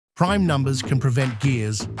Prime numbers can prevent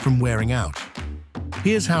gears from wearing out.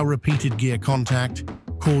 Here's how repeated gear contact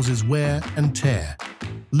causes wear and tear,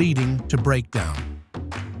 leading to breakdown.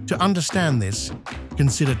 To understand this,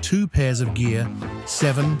 consider two pairs of gear,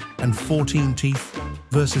 7 and 14 teeth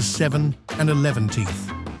versus 7 and 11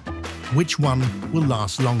 teeth. Which one will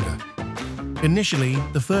last longer? Initially,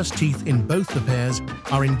 the first teeth in both the pairs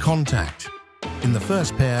are in contact. In the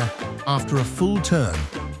first pair, after a full turn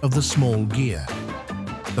of the small gear.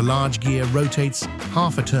 The large gear rotates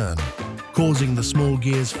half a turn, causing the small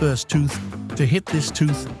gear's first tooth to hit this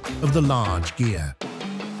tooth of the large gear.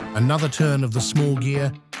 Another turn of the small gear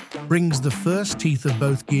brings the first teeth of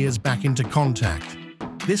both gears back into contact.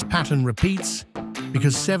 This pattern repeats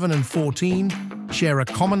because 7 and 14 share a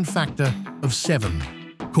common factor of 7,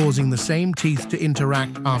 causing the same teeth to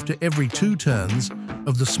interact after every 2 turns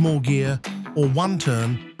of the small gear or 1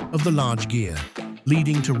 turn of the large gear,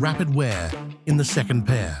 leading to rapid wear in the second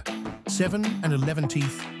pair. 7 and 11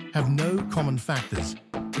 teeth have no common factors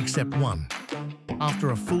except one.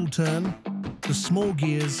 After a full turn, the small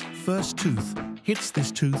gear's first tooth hits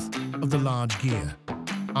this tooth of the large gear.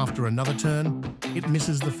 After another turn, it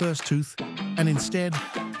misses the first tooth and instead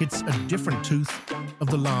hits a different tooth of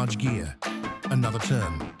the large gear. Another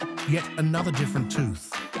turn, yet another different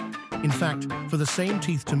tooth. In fact, for the same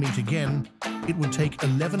teeth to meet again, it would take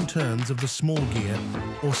 11 turns of the small gear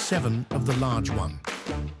or 7 of the large one,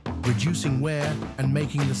 reducing wear and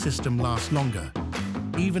making the system last longer,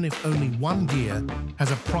 even if only one gear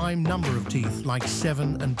has a prime number of teeth like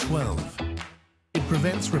 7 and 12. It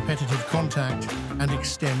prevents repetitive contact and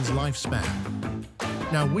extends lifespan.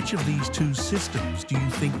 Now, which of these two systems do you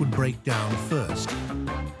think would break down first?